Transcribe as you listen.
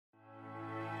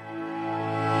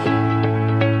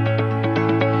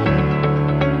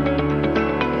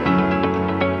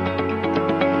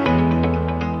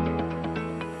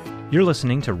You're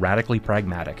listening to Radically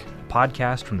Pragmatic, a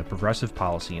podcast from the Progressive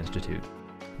Policy Institute.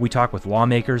 We talk with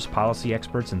lawmakers, policy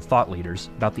experts, and thought leaders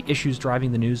about the issues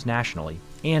driving the news nationally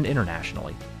and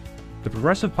internationally. The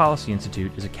Progressive Policy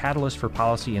Institute is a catalyst for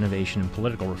policy innovation and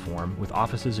political reform with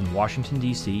offices in Washington,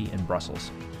 D.C. and Brussels.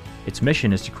 Its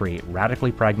mission is to create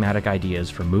radically pragmatic ideas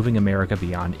for moving America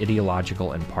beyond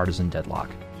ideological and partisan deadlock.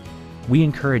 We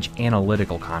encourage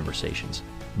analytical conversations,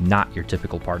 not your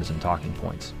typical partisan talking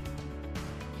points.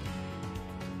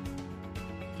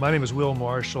 My name is Will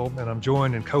Marshall, and I'm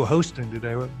joined and co-hosting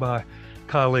today with my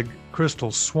colleague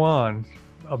Crystal Swan,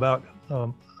 about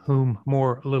whom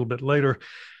more a little bit later.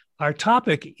 Our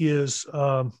topic is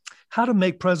how to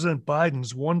make President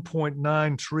Biden's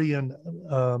 $1.9 trillion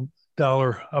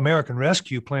American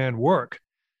Rescue Plan work.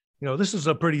 You know, this is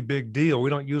a pretty big deal. We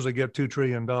don't usually get $2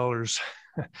 trillion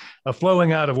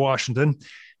flowing out of Washington.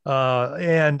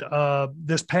 And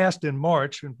this passed in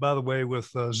March, and by the way,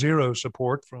 with zero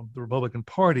support from the Republican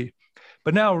Party.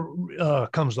 But now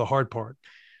comes the hard part.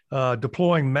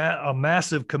 Deploying a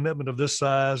massive commitment of this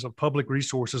size of public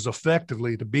resources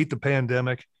effectively to beat the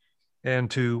pandemic and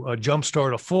to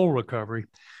jumpstart a full recovery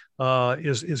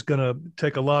is going to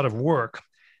take a lot of work.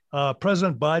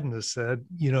 President Biden has said,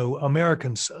 you know,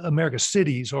 America's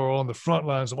cities are on the front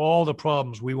lines of all the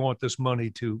problems we want this money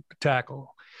to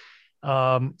tackle.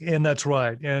 And that's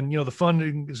right. And, you know, the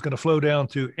funding is going to flow down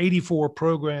to 84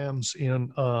 programs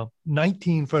in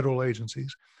 19 federal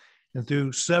agencies and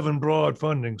through 7 broad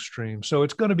funding streams. So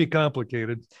it's going to be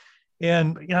complicated.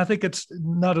 And you know, I think it's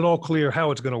not at all clear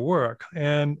how it's going to work.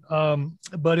 And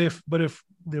but if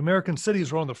the American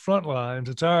cities are on the front lines,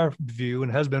 it's our view,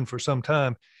 and has been for some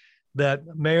time, that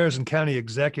mayors and county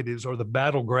executives are the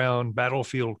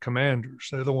battlefield commanders.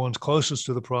 They're the ones closest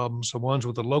to the problems, the ones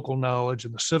with the local knowledge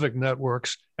and the civic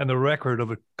networks and the record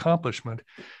of accomplishment,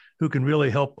 who can really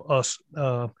help us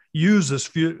use this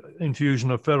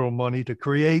infusion of federal money to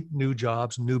create new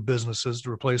jobs, new businesses, to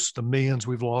replace the millions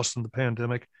we've lost in the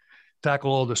pandemic,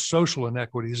 tackle all the social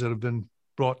inequities that have been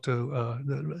brought to,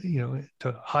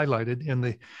 highlighted in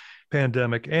the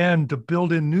pandemic, and to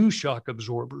build in new shock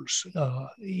absorbers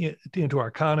into our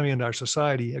economy and our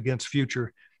society against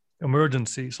future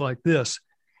emergencies like this.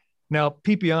 Now,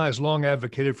 PPI has long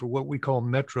advocated for what we call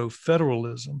metro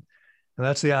federalism, and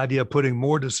that's the idea of putting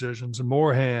more decisions and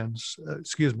more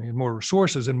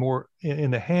resources and more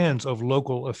in the hands of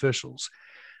local officials.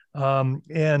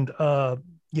 The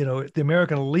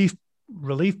American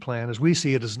Relief Plan, as we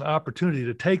see it, is an opportunity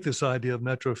to take this idea of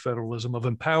metro federalism, of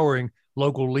empowering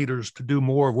local leaders to do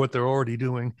more of what they're already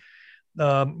doing,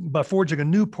 by forging a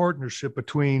new partnership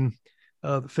between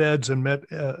the feds and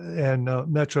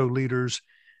metro leaders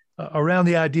around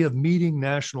the idea of meeting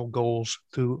national goals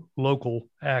through local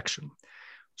action.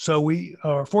 So we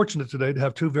are fortunate today to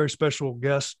have 2 very special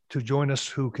guests to join us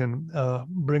who can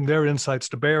bring their insights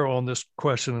to bear on this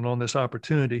question and on this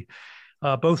opportunity.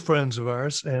 Both friends of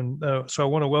ours. And so I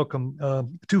want to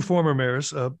welcome 2 former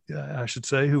mayors, I should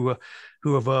say, who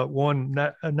have won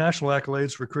national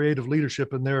accolades for creative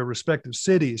leadership in their respective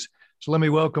cities. So let me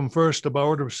welcome first, by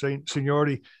order of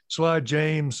seniority, Sly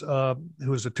James,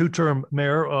 who is a 2-term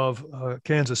mayor of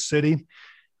Kansas City,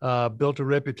 built a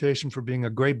reputation for being a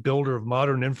great builder of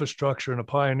modern infrastructure and a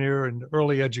pioneer in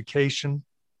early education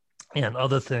and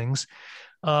other things.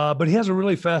 But he has a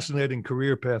really fascinating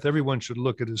career path. Everyone should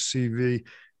look at his CV.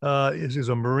 He's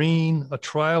a Marine, a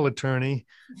trial attorney,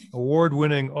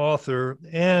 award-winning author,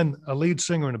 and a lead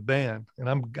singer in a band. And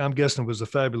I'm guessing it was the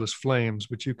Fabulous Flames,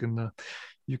 but you can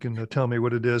tell me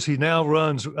what it is. He now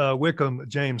runs Wickham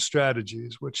James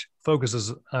Strategies, which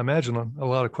focuses, I imagine, on a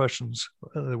lot of questions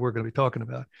that we're going to be talking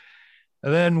about.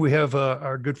 And then we have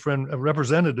our good friend,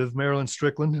 Representative Marilyn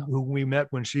Strickland, who we met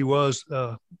when she was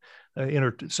in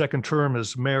her second term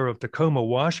as mayor of Tacoma,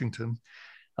 Washington,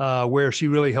 where she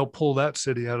really helped pull that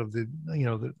city out of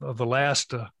the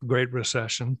last Great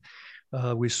Recession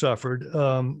we suffered.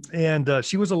 And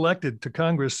she was elected to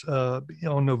Congress on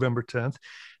November 10th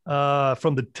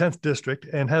from the 10th district,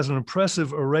 and has an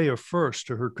impressive array of firsts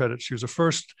to her credit. She was the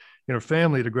first in her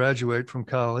family to graduate from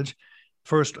college,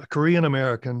 first Korean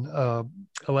American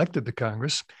elected to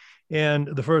Congress, and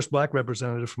the first Black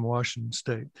representative from Washington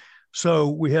State. So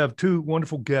we have 2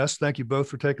 wonderful guests. Thank you both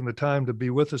for taking the time to be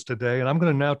with us today. And I'm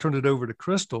going to now turn it over to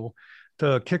Crystal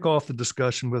to kick off the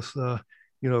discussion with,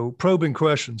 probing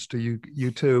questions to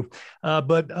you two.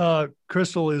 But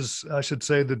Crystal is, I should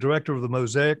say, the director of the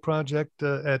Mosaic Project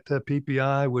at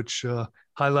PPI, which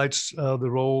highlights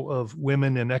the role of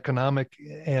women in economic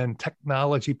and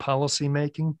technology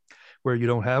policymaking, where you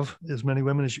don't have as many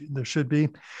women as there should be.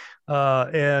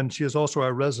 And she is also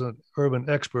our resident urban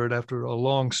expert after a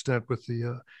long stint with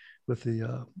the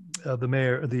the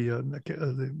mayor,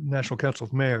 the National Council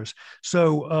of Mayors.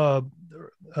 So,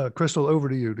 Crystal, over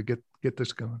to you to get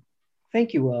this going.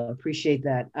 Thank you, Will. Appreciate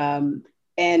that.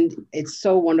 And it's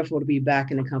so wonderful to be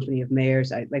back in the company of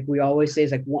mayors. Like we always say,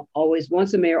 it's like always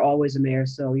once a mayor, always a mayor.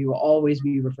 So you will always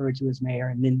be referred to as mayor.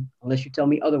 And then unless you tell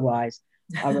me otherwise,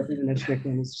 Representative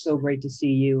Strickland, it's so great to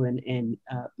see you and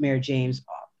Mayor James.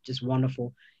 Just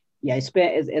wonderful. Yeah, I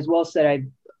spent, as Will said, I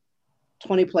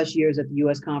 20 plus years at the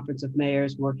U.S. Conference of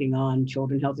Mayors working on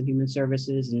children, health, and human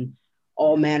services and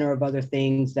all manner of other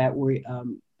things that we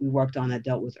worked on that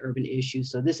dealt with urban issues.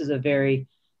 So this is a very,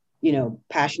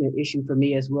 passionate issue for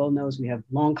me. As Will knows, we have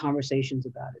long conversations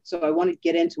about it. So I want to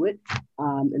get into it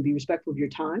and be respectful of your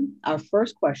time. Our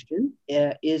first question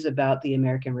is about the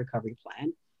American Recovery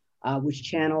Plan, which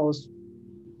channels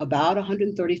about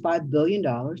 $135 billion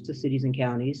to cities and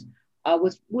counties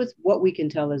with what we can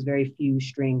tell is very few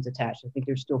strings attached. I think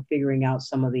they're still figuring out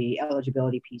some of the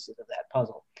eligibility pieces of that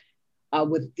puzzle.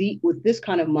 With this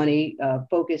kind of money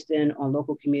focused in on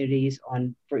local communities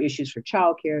for issues for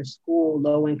childcare, school,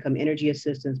 low-income energy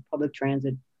assistance, public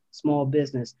transit, small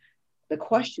business, the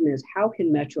question is, how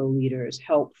can Metro leaders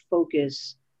help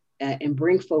focus and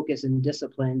bring focus and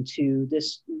discipline to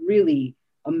this really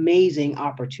amazing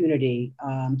opportunity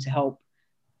to help,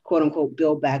 quote unquote,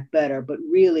 build back better, but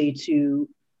really to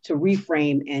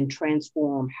reframe and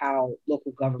transform how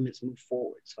local governments move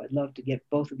forward. So I'd love to get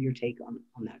both of your take on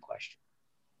that question.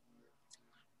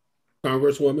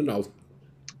 Congresswoman, I'll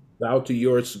bow to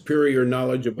your superior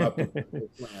knowledge about the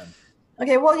plan.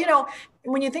 Okay, well,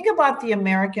 when you think about the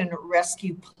American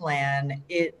Rescue Plan,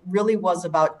 it really was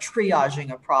about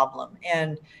triaging a problem.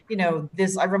 And,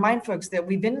 I remind folks that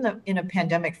we've been in a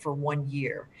pandemic for 1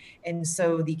 year. And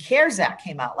so the CARES Act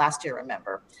came out last year,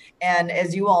 remember? And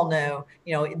as you all know,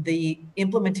 the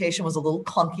implementation was a little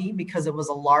clunky because it was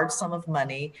a large sum of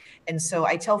money. And so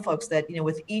I tell folks that,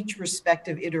 with each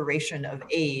respective iteration of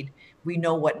aid, we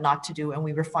know what not to do and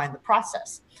we refine the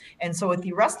process. And so with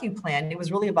the rescue plan, it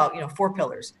was really about, 4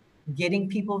 pillars: getting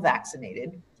people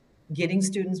vaccinated, getting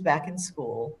students back in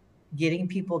school, getting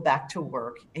people back to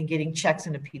work, and getting checks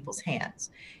into people's hands.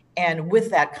 And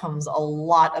with that comes a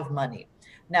lot of money.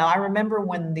 Now, I remember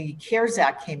when the CARES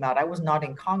Act came out, I was not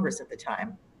in Congress at the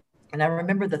time. And I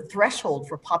remember the threshold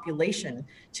for population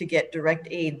to get direct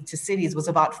aid to cities was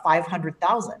about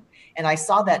 500,000. And I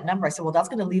saw that number. I said, well, that's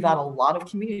going to leave out a lot of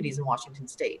communities in Washington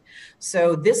state.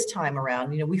 So this time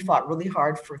around, we fought really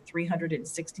hard for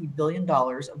 $360 billion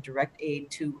of direct aid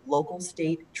to local,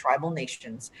 state, tribal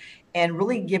nations, and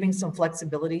really giving some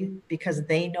flexibility because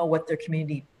they know what their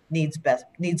community needs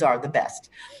are the best.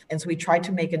 And so we tried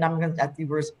to make, and I'm going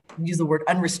to use the word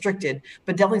unrestricted,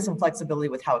 but definitely some flexibility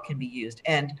with how it can be used.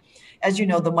 And as you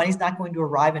know, the money's not going to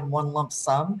arrive in one lump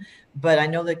sum, but I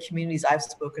know the communities I've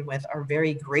spoken with are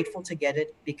very grateful to get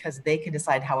it because they can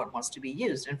decide how it wants to be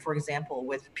used. And for example,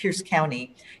 with Pierce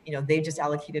County, they just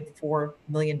allocated $4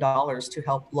 million to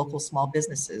help local small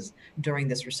businesses during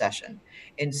this recession.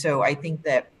 And so I think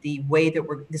that the way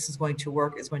that this is going to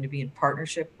work is going to be in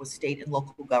partnership with state and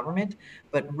local government,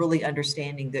 but really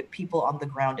understanding that people on the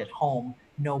ground at home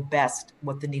know best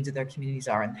what the needs of their communities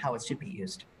are and how it should be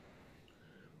used.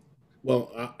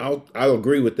 Well, I'll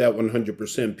agree with that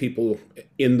 100%. People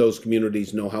in those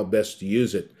communities know how best to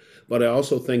use it. But I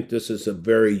also think this is a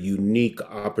very unique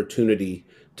opportunity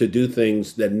to do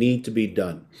things that need to be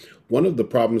done. One of the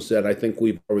problems that I think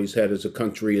we've always had as a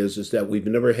country is that we've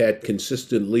never had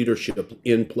consistent leadership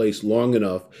in place long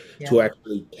enough to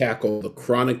actually tackle the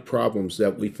chronic problems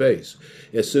that we face.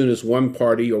 As soon as one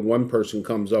party or one person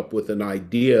comes up with an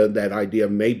idea, that idea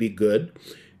may be good,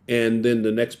 and then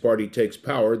the next party takes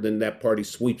power, then that party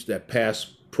sweeps that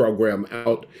past program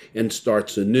out and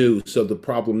starts anew. So the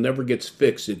problem never gets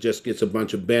fixed. It just gets a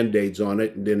bunch of Band-Aids on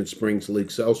it, and then it springs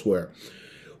leaks elsewhere.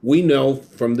 We know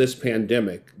from this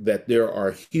pandemic that there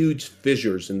are huge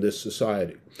fissures in this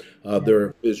society. There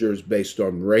are fissures based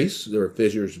on race. There are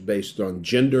fissures based on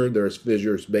gender. There's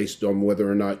fissures based on whether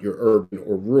or not you're urban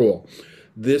or rural.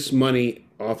 This money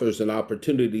offers an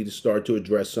opportunity to start to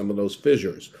address some of those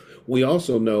fissures. We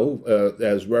also know,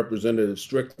 as Representative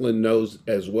Strickland knows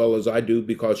as well as I do,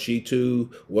 because she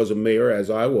too was a mayor as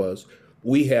I was,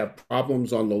 we have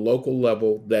problems on the local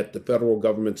level that the federal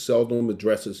government seldom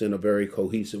addresses in a very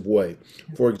cohesive way.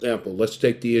 For example, let's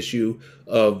take the issue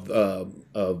of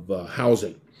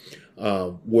housing,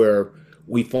 where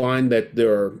we find that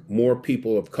there are more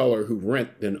people of color who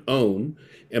rent than own.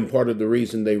 And part of the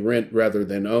reason they rent rather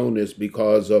than own is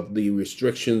because of the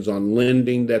restrictions on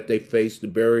lending that they face, the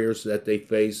barriers that they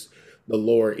face, the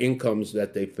lower incomes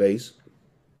that they face.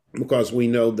 Because we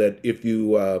know that if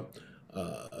you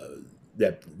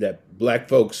that black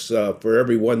folks, for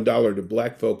every $1 that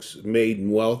black folks made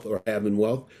in wealth or have in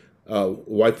wealth,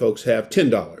 white folks have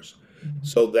 $10.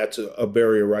 So that's a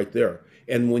barrier right there.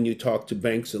 And when you talk to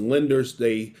banks and lenders,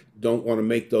 they don't want to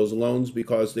make those loans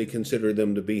because they consider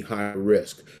them to be high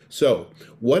risk. So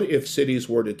what if cities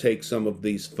were to take some of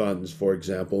these funds, for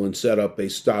example, and set up a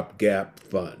stopgap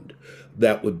fund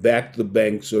that would back the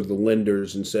banks or the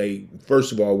lenders and say,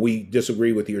 first of all, we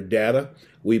disagree with your data.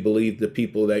 We believe the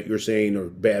people that you're saying are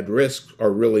bad risks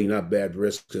are really not bad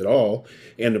risks at all.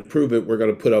 And to prove it, we're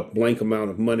going to put up blank amount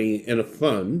of money in a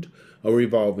fund, a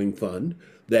revolving fund,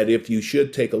 that if you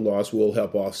should take a loss, will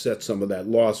help offset some of that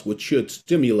loss, which should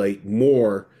stimulate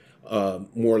more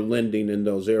lending in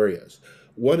those areas.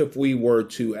 What if we were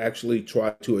to actually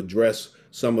try to address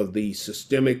some of the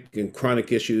systemic and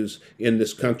chronic issues in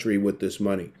this country with this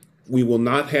money? We will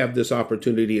not have this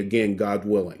opportunity again, God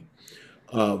willing.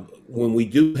 When we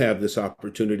do have this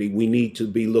opportunity, we need to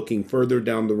be looking further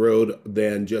down the road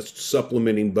than just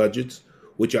supplementing budgets,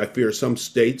 which I fear some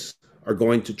states are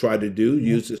going to try to do,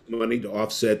 use this money to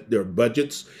offset their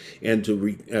budgets and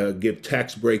to give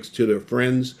tax breaks to their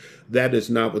friends. That is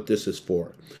not what this is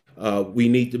for. We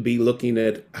need to be looking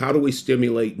at how do we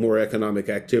stimulate more economic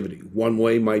activity. One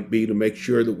way might be to make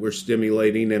sure that we're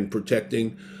stimulating and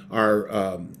protecting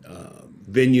our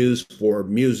venues for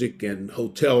music and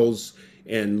hotels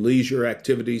and leisure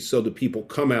activities so that people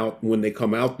come out. When they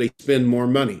come out, they spend more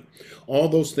money. All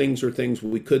those things are things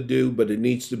we could do, but it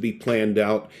needs to be planned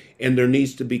out. And there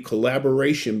needs to be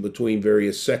collaboration between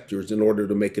various sectors in order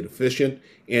to make it efficient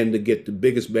and to get the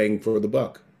biggest bang for the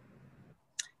buck.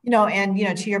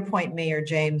 To your point, Mayor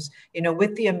James,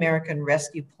 with the American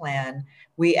Rescue Plan,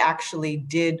 we actually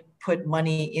did put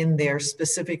money in there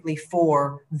specifically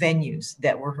for venues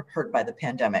that were hurt by the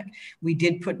pandemic. We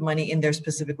did put money in there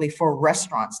specifically for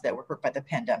restaurants that were hurt by the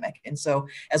pandemic. And so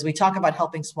as we talk about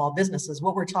helping small businesses,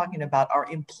 what we're talking about are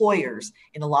employers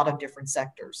in a lot of different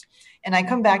sectors. And I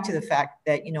come back to the fact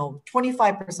that,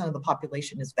 25% of the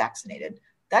population is vaccinated.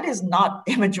 That is not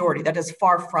a majority. That is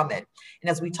far from it. And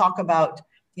as we talk about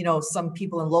some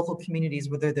people in local communities,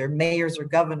 whether they're mayors or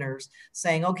governors,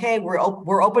 saying, okay,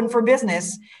 we're open for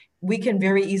business, we can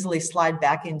very easily slide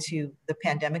back into the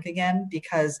pandemic again,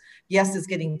 because yes, it's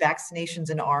getting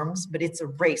vaccinations in arms, but it's a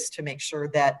race to make sure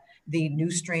that the new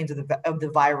strains of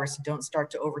the virus don't start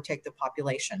to overtake the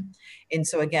population. And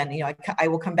so again, I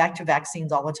will come back to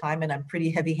vaccines all the time, and I'm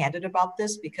pretty heavy-handed about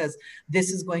this because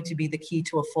this is going to be the key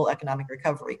to a full economic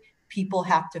recovery. People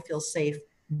have to feel safe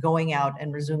going out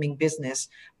and resuming business,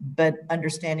 but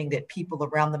understanding that people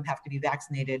around them have to be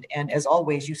vaccinated. And as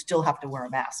always, you still have to wear a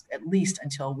mask, at least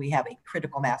until we have a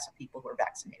critical mass of people who are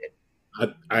vaccinated.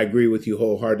 I agree with you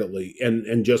wholeheartedly.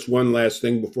 And just one last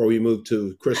thing before we move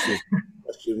to Crystal's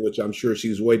question, which I'm sure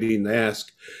she's waiting to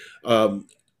ask.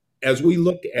 As we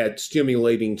look at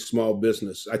stimulating small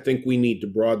business, I think we need to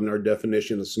broaden our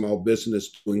definition of small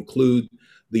business to include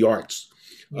the arts.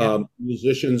 Yeah.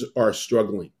 Musicians are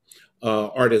struggling.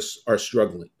 Artists are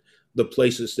struggling. The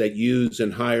places that use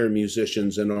and hire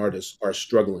musicians and artists are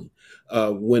struggling.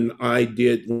 When I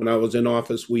was in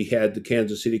office, we had the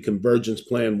Kansas City Convergence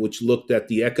Plan, which looked at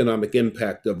the economic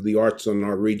impact of the arts on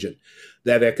our region.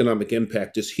 That economic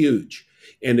impact is huge,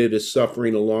 and it is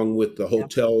suffering along with the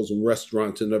hotels and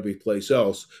restaurants and every place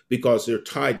else because they're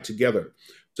tied together.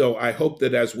 So I hope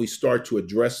that as we start to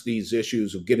address these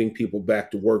issues of getting people back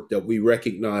to work, that we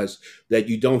recognize that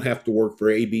you don't have to work for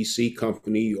ABC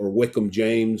Company or Wickham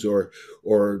James or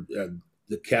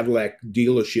the Cadillac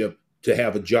dealership to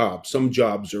have a job. Some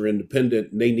jobs are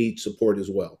independent and they need support as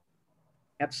well.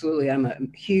 Absolutely. I'm a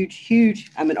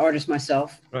huge, I'm an artist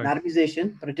myself, right. Not a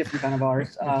musician, but a different kind of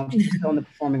artist, still in the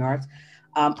performing arts.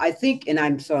 I think, and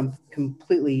I'm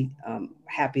completely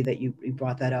happy that you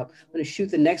brought that up. I'm going to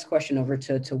shoot the next question over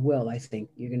to Will. I think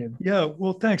you're going to. Yeah,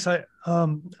 well, thanks. I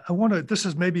want to. This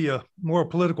is maybe a more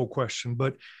political question,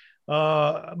 but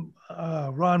Ron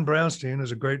Brownstein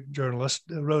is a great journalist.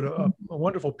 Wrote a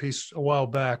wonderful piece a while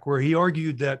back where he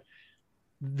argued that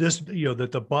that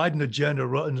the Biden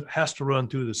agenda has to run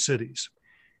through the cities.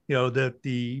 That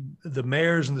the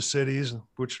mayors in the cities,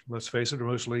 which let's face it, are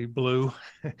mostly blue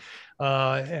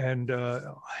and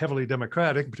heavily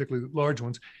Democratic, particularly large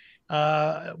ones.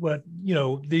 But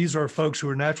these are folks who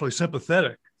are naturally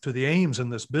sympathetic to the aims in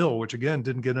this bill, which again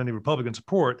didn't get any Republican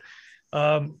support.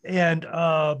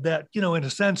 That in a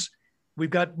sense, we've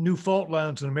got new fault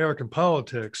lines in American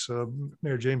politics.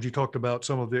 Mayor James, you talked about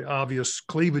some of the obvious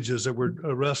cleavages that we're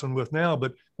wrestling with now.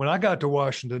 But when I got to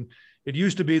Washington, it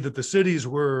used to be that the cities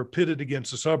were pitted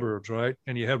against the suburbs, right?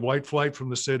 And you had white flight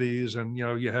from the cities, and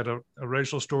you had a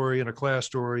racial story and a class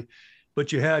story,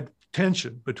 but you had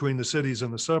tension between the cities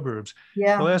and the suburbs.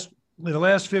 Yeah. In the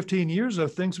last 15 years,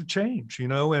 things have changed,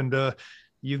 and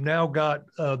you've now got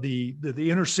the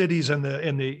inner cities and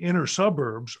the inner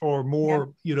suburbs are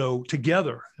more,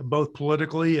 together, both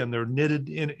politically, and they're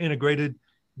integrated.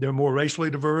 They're more racially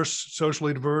diverse,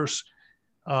 socially diverse,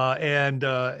 and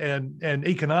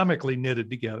economically knitted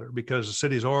together, because the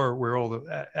cities are where all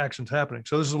the action's happening.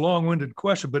 So this is a long-winded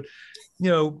question, but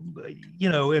do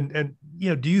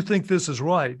you think this is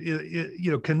right?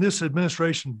 Can this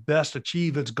administration best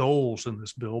achieve its goals in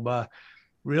this bill by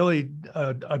really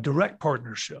a direct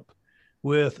partnership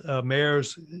with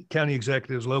mayors, county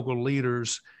executives, local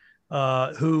leaders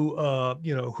who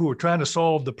are trying to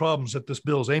solve the problems that this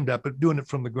bill is aimed at, but doing it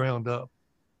from the ground up?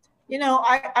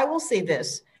 I will say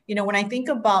this, when I think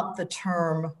about the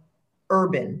term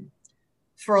urban,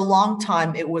 for a long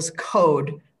time, it was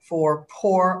code for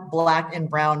poor Black and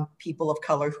brown people of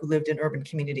color who lived in urban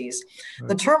communities. Right.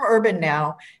 The term urban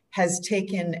now has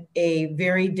taken a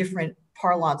very different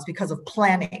parlance because of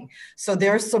planning. So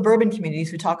there are suburban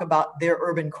communities who talk about their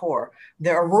urban core.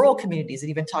 There are rural communities that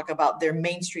even talk about their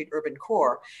Main Street urban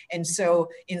core. And so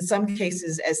in some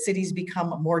cases, as cities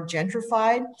become more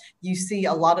gentrified, you see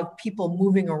a lot of people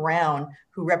moving around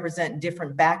who represent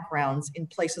different backgrounds in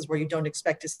places where you don't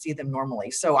expect to see them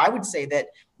normally. So I would say that,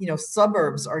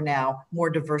 suburbs are now more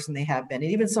diverse than they have been.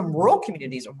 And even some rural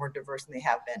communities are more diverse than they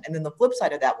have been. And then the flip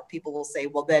side of that, people will say,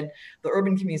 well, then the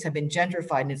urban communities have been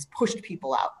gentrified and it's pushed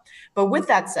people out. But with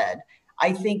that said,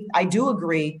 I do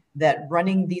agree that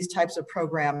running these types of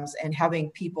programs and having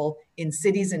people in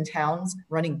cities and towns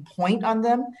running point on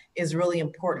them is really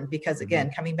important, because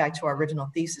again, coming back to our original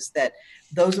thesis that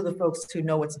those are the folks who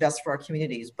know what's best for our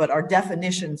communities, but our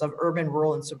definitions of urban,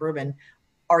 rural, and suburban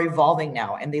are evolving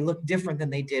now, and they look different than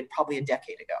they did probably a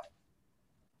decade ago.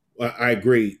 Well, I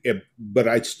agree, but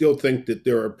I still think that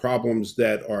there are problems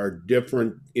that are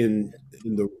different in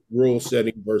the rural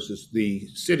setting versus the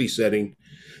city setting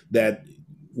that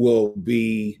will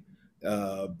be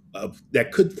that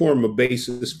could form a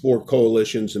basis for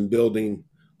coalitions and building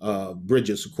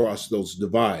bridges across those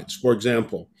divides. For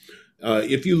example,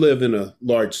 if you live in a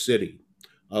large city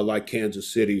like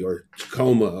Kansas City or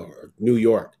Tacoma or New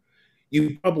York,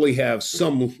 you probably have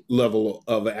some level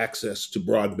of access to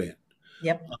broadband.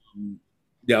 Yep.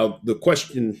 Now, the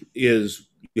question is,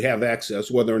 you have access.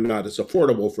 Whether or not it's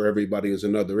affordable for everybody is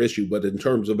another issue. But in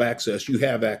terms of access, you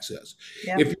have access.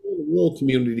 Yep. If you're in a rural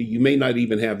community, you may not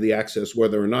even have the access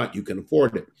whether or not you can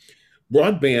afford it.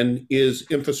 Broadband is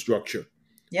infrastructure.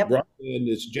 Yep. Broadband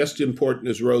is just as important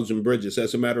as roads and bridges.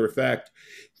 As a matter of fact,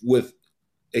 with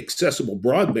accessible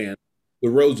broadband, the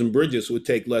roads and bridges would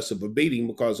take less of a beating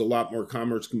because a lot more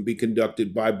commerce can be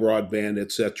conducted by broadband,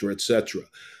 et cetera, et cetera.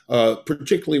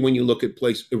 Particularly when you look at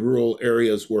rural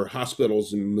areas where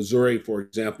hospitals in Missouri, for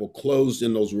example, closed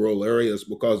in those rural areas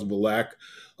because of a lack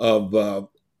of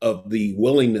the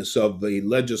willingness of the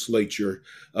legislature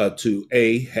to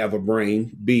A, have a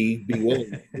brain, B, be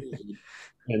willing to use it,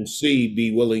 and C,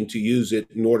 be willing to use it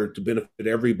in order to benefit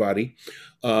everybody.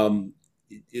 That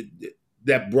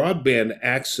broadband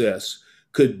access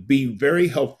could be very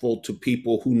helpful to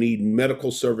people who need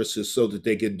medical services so that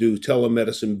they could do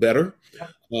telemedicine better.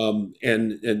 And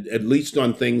at least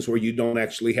on things where you don't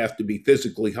actually have to be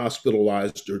physically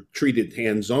hospitalized or treated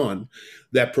hands-on,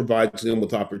 that provides them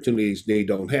with opportunities they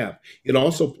don't have. It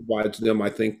also provides them, I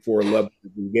think, for a level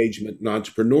of engagement and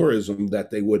entrepreneurism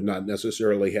that they would not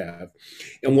necessarily have.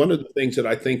 And one of the things that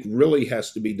I think really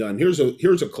has to be done, here's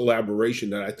a collaboration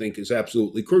that I think is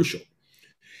absolutely crucial.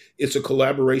 It's a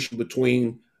collaboration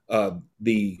between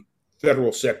the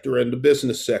federal sector and the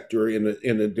business sector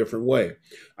in a different way.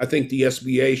 I think the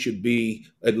SBA should be,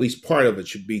 at least part of it,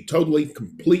 should be totally,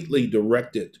 completely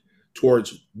directed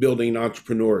towards building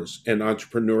entrepreneurs and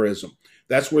entrepreneurism.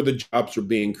 That's where the jobs are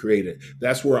being created.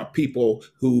 That's where people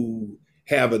who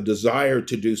have a desire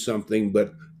to do something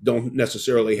but don't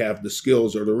necessarily have the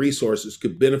skills or the resources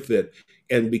could benefit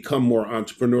and become more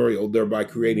entrepreneurial, thereby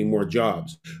creating more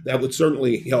jobs. That would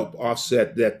certainly help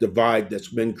offset that divide that's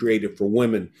been created for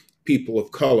women, people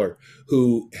of color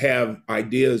who have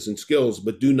ideas and skills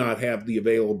but do not have the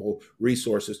available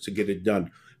resources to get it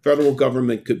done. Federal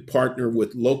government could partner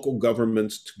with local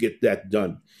governments to get that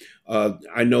done.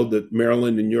 I know that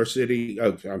Maryland, in your city,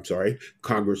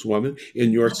 Congresswoman,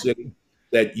 in your city,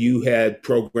 that you had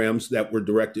programs that were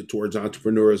directed towards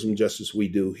entrepreneurism just as we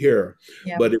do here.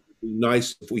 Yep. But it would be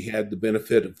nice if we had the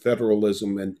benefit of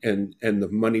federalism and the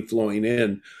money flowing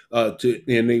in to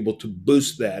enable to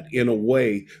boost that in a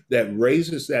way that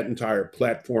raises that entire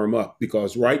platform up.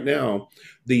 Because right now,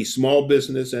 the small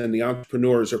business and the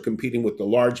entrepreneurs are competing with the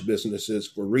large businesses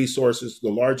for resources. The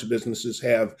large businesses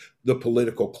have the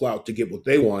political clout to get what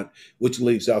they want, which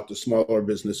leaves out the smaller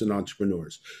business and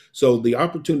entrepreneurs. So the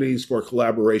opportunities for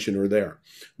collaboration are there.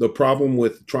 The problem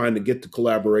with trying to get to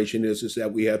collaboration is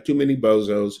that we have too many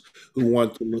bozos who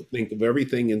want to think of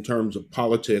everything in terms of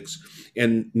politics,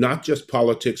 and not just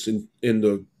politics in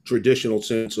the traditional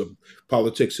sense of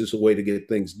politics is a way to get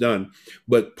things done,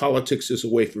 but politics is a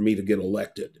way for me to get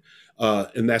elected.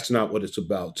 And that's not what it's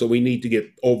about. So we need to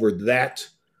get over that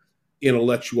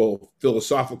intellectual,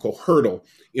 philosophical hurdle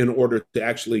in order to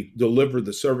actually deliver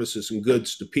the services and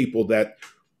goods to people that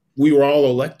we were all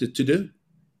elected to do.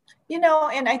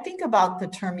 And I think about the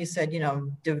term you said,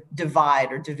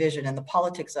 divide or division and the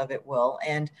politics of it, Will.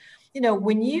 And,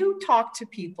 when you talk to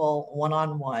people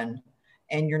one-on-one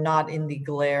and you're not in the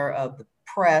glare of the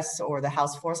press or the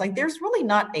House floors, like there's really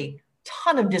not a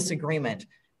ton of disagreement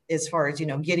as far as,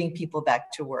 getting people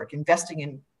back to work, investing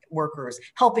in workers,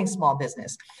 helping small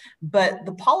business. But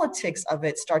the politics of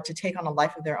it start to take on a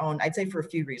life of their own, I'd say for a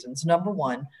few reasons. Number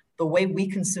one, the way we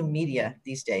consume media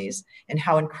these days and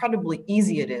how incredibly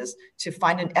easy it is to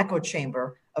find an echo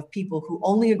chamber of people who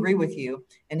only agree with you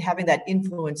and having that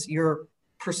influence your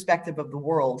perspective of the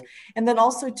world. And then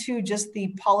also too, just the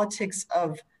politics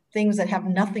of things that have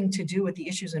nothing to do with the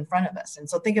issues in front of us. And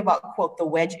so think about, quote, the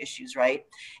wedge issues, right?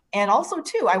 And also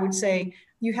too, I would say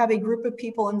you have a group of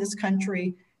people in this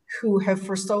country who have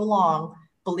for so long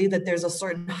believed that there's a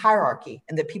certain hierarchy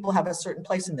and that people have a certain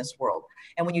place in this world.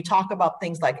 And when you talk about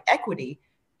things like equity,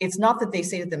 it's not that they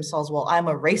say to themselves, well, I'm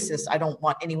a racist, I don't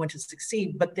want anyone to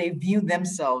succeed, but they view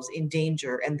themselves in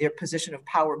danger and their position of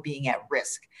power being at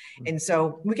risk. And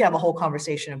so we can have a whole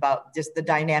conversation about just the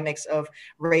dynamics of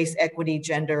race, equity,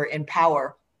 gender, and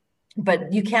power.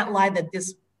 But you can't lie that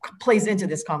this plays into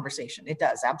this conversation. It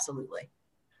does, absolutely.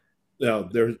 No,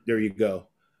 there you go.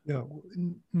 Yeah,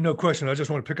 no question. I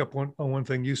just want to pick up on one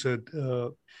thing you said,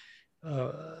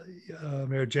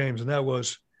 Mayor James, and that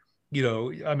was,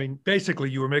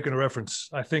 basically you were making a reference,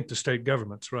 I think, to state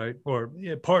governments, right? Or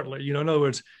partly, in other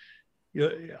words,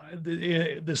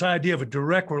 this idea of a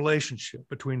direct relationship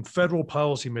between federal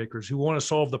policymakers who want to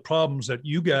solve the problems that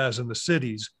you guys in the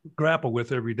cities grapple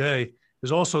with every day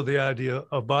is also the idea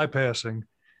of bypassing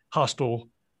hostile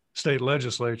state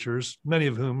legislatures, many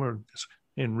of whom are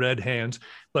in red hands,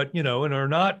 but, and are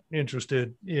not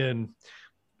interested in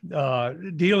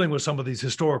dealing with some of these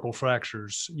historical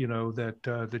fractures,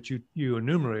 that you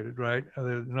enumerated, right?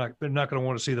 They're not going to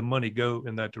want to see the money go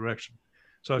in that direction.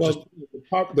 So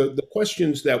the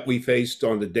questions that we faced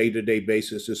on the day-to-day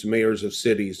basis as mayors of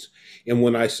cities, and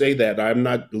when I say that, I'm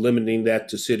not limiting that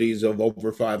to cities of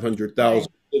over 500,000,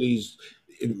 cities,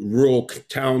 rural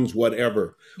towns,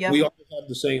 whatever. Yep. We all have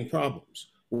the same problems.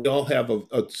 We all have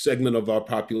a segment of our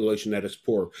population that is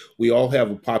poor. We all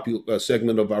have a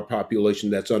segment of our population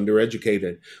that's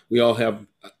undereducated. We all have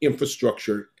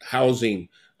infrastructure, housing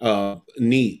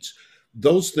needs.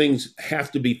 Those things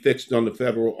have to be fixed on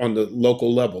the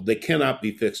local level. They cannot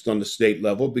be fixed on the state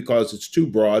level because it's too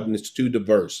broad and it's too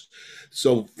diverse.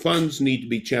 So funds need to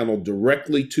be channeled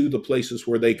directly to the places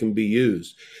where they can be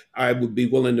used. I would be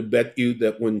willing to bet you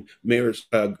that when Mayor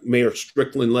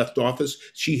Strickland left office,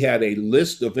 she had a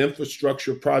list of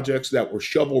infrastructure projects that were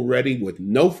shovel ready with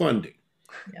no funding.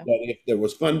 Yeah. But if there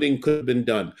was funding, could have been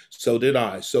done. So did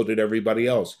I. So did everybody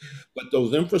else. But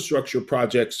those infrastructure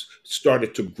projects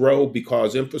started to grow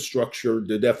because infrastructure,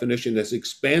 the definition, has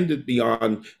expanded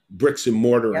beyond bricks and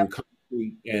mortar and concrete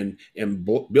and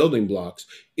building blocks.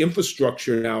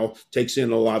 Infrastructure now takes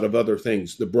in a lot of other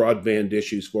things. The broadband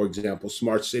issues, for example,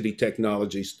 smart city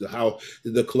technologies,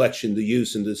 the collection, the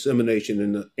use and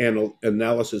dissemination and the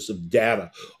analysis of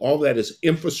data. All that is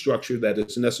infrastructure that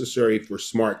is necessary for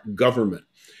smart government.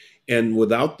 And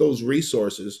without those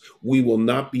resources, we will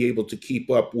not be able to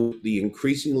keep up with the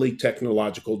increasingly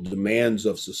technological demands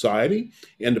of society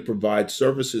and to provide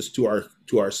services to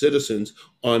our citizens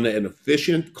on an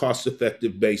efficient,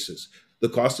 cost-effective basis. The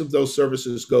cost of those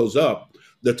services goes up.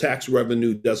 The tax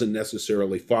revenue doesn't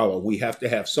necessarily follow. We have to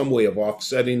have some way of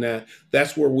offsetting that.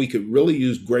 That's where we could really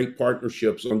use great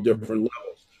partnerships on different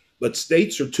levels. But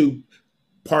states are too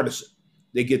partisan.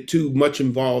 They get too much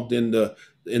involved in the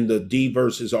D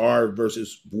versus R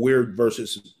versus weird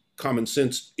versus common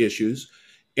sense issues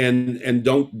and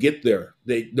don't get there.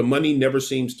 The money never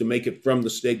seems to make it from the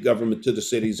state government to the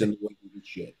cities in the way it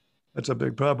should. That's a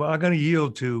big problem. I'm going to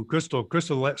yield to Crystal.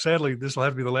 Crystal, sadly, this will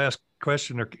have to be the last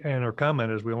question or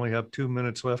comment, as we only have 2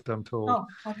 minutes left, I'm told. Oh,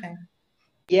 okay.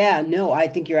 Yeah, no, I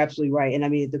think you're absolutely right. And I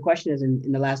mean, the question is in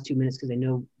the last 2 minutes, because I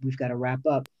know we've got to wrap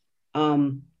up.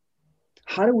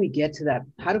 How do we get to that?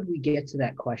 How did we get to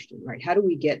that question, right? How do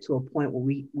we get to a point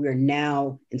where we're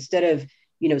now, instead of,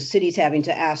 cities having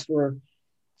to ask for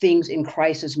things in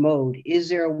crisis mode? Is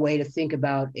there a way to think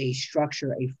about a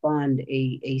structure, a fund,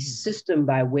 a system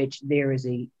by which there is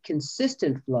a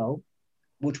consistent flow,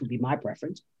 which would be my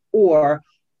preference, or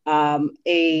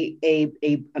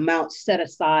a amount set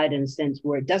aside in a sense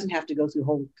where it doesn't have to go through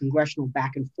whole congressional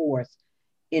back and forth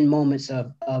in moments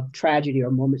of tragedy or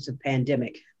moments of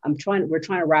pandemic? We're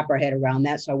trying to wrap our head around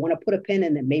that. So I want to put a pin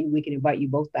in that. Maybe we can invite you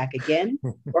both back again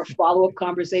or follow-up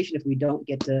conversation if we don't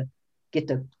get to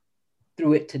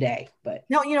through it today. But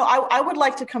no, I would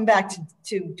like to come back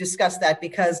to discuss that,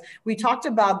 because we talked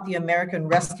about the American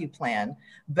Rescue Plan,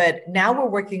 but now we're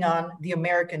working on the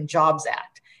American Jobs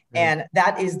Act. And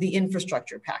that is the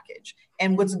infrastructure package.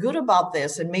 And what's good about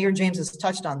this, and Mayor James has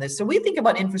touched on this, so we think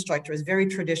about infrastructure as very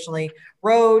traditionally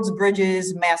roads,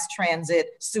 bridges, mass transit,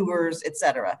 sewers, et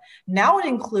cetera. Now it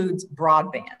includes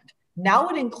broadband. Now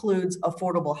it includes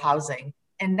affordable housing.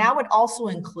 And now it also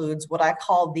includes what I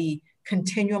call the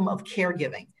continuum of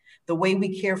caregiving, the way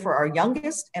we care for our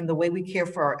youngest and the way we care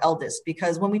for our eldest.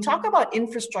 Because when we talk about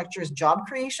infrastructure as job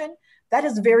creation, that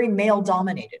is very male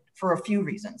dominated for a few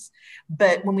reasons.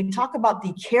 But when we talk about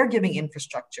the caregiving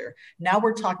infrastructure, now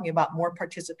we're talking about more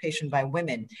participation by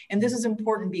women. And this is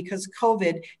important because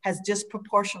COVID has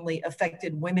disproportionately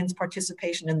affected women's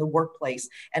participation in the workplace.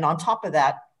 And on top of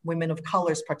that, women of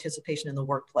color's participation in the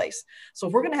workplace. So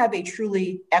if we're going to have a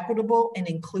truly equitable and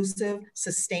inclusive,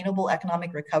 sustainable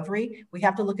economic recovery, we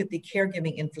have to look at the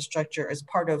caregiving infrastructure as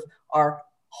part of our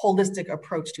holistic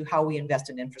approach to how we invest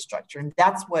in infrastructure. And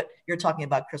that's what you're talking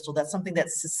about, Crystal. That's something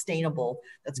that's sustainable,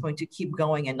 that's going to keep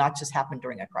going and not just happen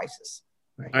during a crisis.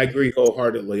 I agree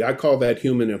wholeheartedly. I call that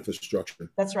human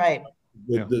infrastructure. That's right.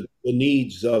 The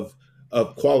needs of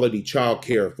quality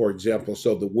childcare, for example,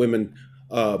 so the women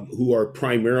who are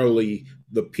primarily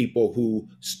the people who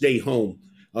stay home.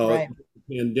 Right.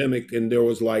 Pandemic, and there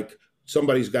was like,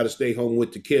 somebody's got to stay home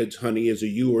with the kids, honey. Is it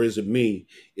you or is it me?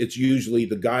 It's usually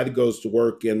the guy that goes to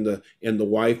work and the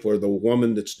wife or the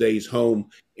woman that stays home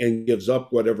and gives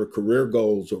up whatever career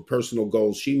goals or personal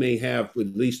goals she may have,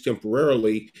 at least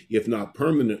temporarily, if not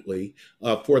permanently,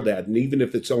 for that. And even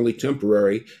if it's only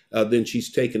temporary, then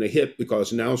she's taken a hit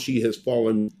because now she has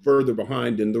fallen further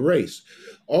behind in the race.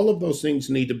 All of those things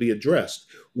need to be addressed.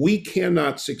 We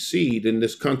cannot succeed in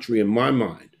this country, in my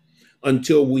mind,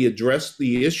 until we address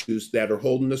the issues that are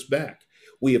holding us back.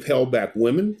 We have held back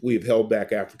women. We have held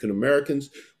back African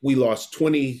Americans. We lost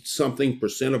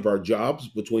 20-something% of our jobs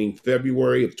between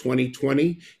February of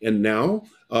 2020 and now.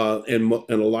 And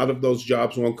a lot of those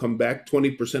jobs won't come back.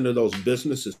 20% of those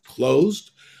businesses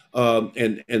closed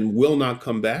and will not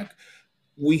come back.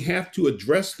 We have to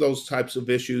address those types of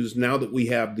issues now that we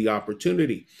have the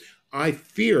opportunity. I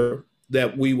fear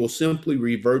that we will simply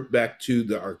revert back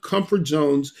to our comfort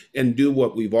zones and do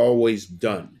what we've always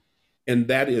done. And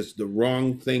that is the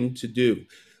wrong thing to do.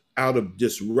 Out of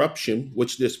disruption,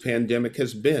 which this pandemic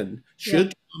has been,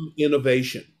 should come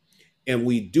innovation. And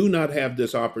we do not have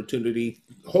this opportunity.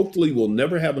 Hopefully, we'll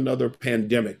never have another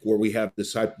pandemic where we have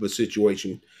this type of a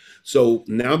situation. So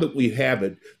now that we have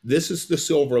it, this is the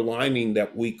silver lining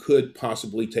that we could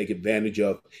possibly take advantage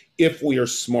of if we are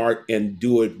smart and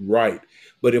do it right.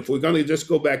 But if we're going to just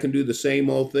go back and do the same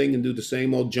old thing and do the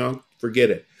same old junk, forget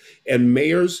it. And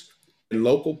mayors and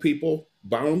local people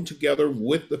bound together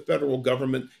with the federal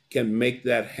government can make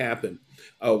that happen.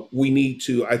 We need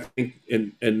to, I think,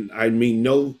 and I mean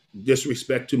no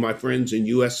disrespect to my friends in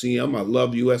USCM. I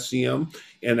love USCM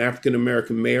and African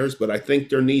American mayors, but I think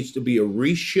there needs to be a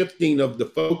reshifting of the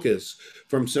focus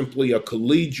from simply a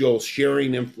collegial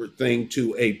sharing thing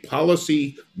to a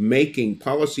policy making,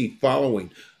 policy following,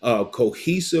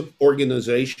 cohesive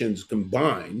organizations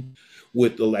combined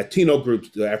with the Latino groups,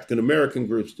 the African American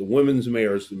groups, the women's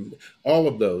mayors, all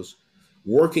of those,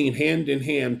 working hand in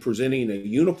hand, presenting a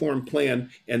uniform plan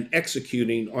and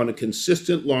executing on a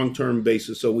consistent long-term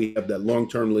basis so we have that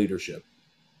long-term leadership.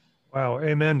 Wow.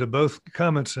 Amen to both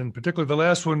comments, and particularly the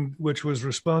last one, which was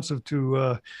responsive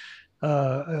to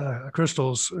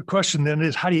Crystal's question then,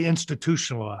 is how do you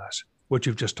institutionalize what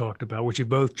you've just talked about, what you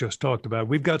both just talked about?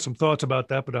 We've got some thoughts about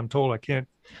that, but I'm told I can't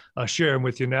share them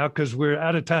with you now because we're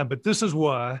out of time. But this is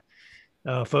why,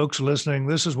 folks listening,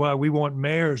 this is why we want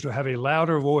mayors to have a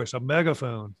louder voice, a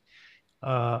megaphone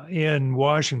in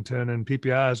Washington, and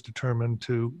PPI is determined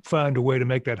to find a way to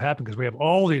make that happen because we have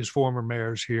all these former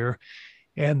mayors here,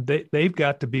 and they've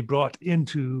got to be brought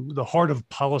into the heart of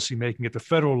policymaking at the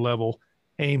federal level,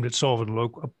 aimed at solving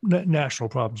local, national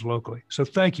problems locally. So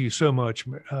thank you so much,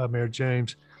 Mayor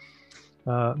James,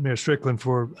 Mayor Strickland,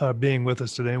 for being with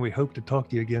us today. And we hope to talk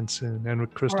to you again soon. And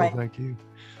with Crystal, thank you.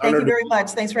 Thank you very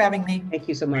much. Thanks for having me. Thank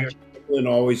you so much. And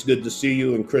always good to see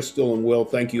you. And Crystal and Will,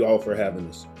 thank you all for having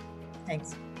us.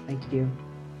 Thanks. Thank you.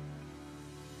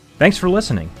 Thanks for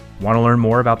listening. Want to learn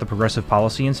more about the Progressive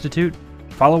Policy Institute?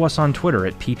 Follow us on Twitter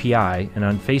at PPI and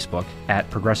on Facebook at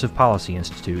Progressive Policy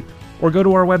Institute, or go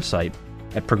to our website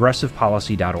at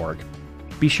progressivepolicy.org.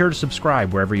 Be sure to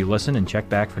subscribe wherever you listen and check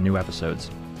back for new episodes.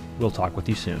 We'll talk with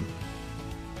you soon.